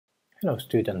Hello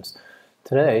students,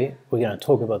 today we're going to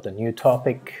talk about the new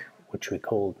topic which we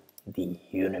call the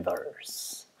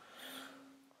universe.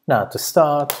 Now to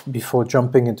start, before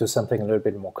jumping into something a little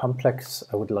bit more complex,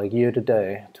 I would like you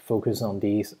today to focus on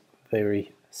these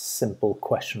very simple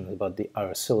questions about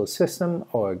our solar system,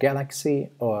 our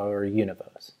galaxy, or our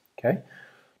universe. Okay?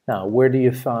 Now where do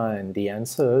you find the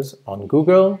answers? On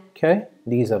Google. Okay?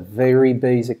 These are very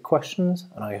basic questions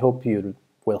and I hope you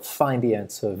will find the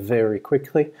answer very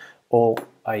quickly, or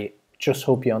I just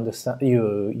hope you understand,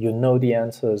 you know the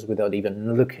answers without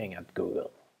even looking at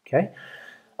Google. Okay?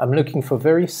 I'm looking for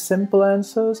very simple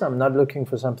answers. I'm not looking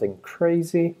for something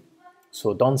crazy,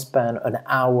 so don't spend an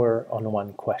hour on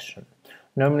one question.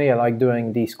 Normally I like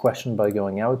doing these questions by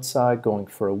going outside, going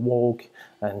for a walk,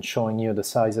 and showing you the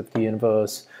size of the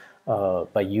universe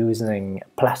by using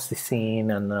plasticine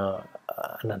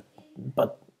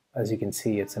but as you can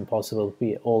see, it's impossible to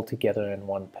be all together in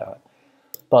one part.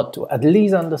 But to at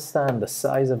least understand the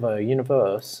size of our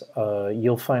universe,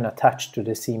 you'll find attached to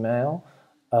this email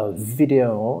a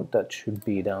video that should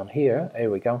be down here. Here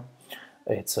we go.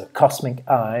 It's a cosmic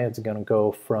eye. It's going to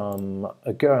go from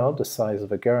a girl, the size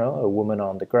of a girl, a woman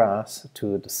on the grass,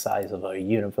 to the size of our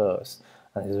universe.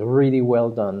 And it's really well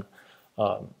done.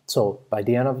 So by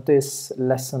the end of this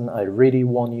lesson, I really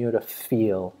want you to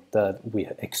feel that we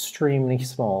are extremely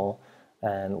small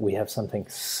and we have something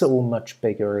so much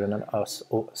bigger than us,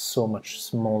 or so much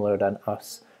smaller than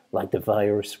us, like the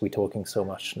virus we're talking so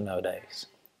much nowadays.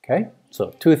 Okay,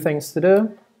 so two things to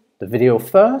do. The video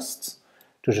first,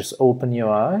 to just open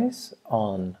your eyes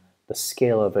on the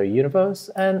scale of our universe,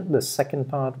 and the second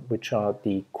part, which are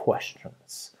the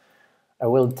questions. I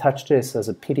will attach this as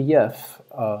a PDF.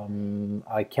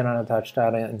 I cannot attach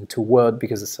that into Word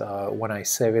because when I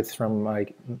save it from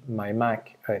my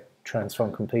Mac, I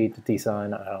transform complete the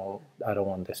design. I don't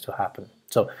want this to happen.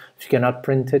 So if you cannot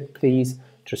print it, please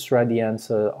just write the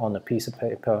answer on a piece of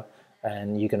paper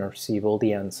and you're going to receive all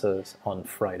the answers on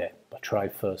Friday. But try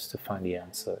first to find the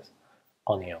answers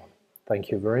on your own. Thank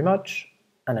you very much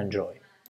and enjoy.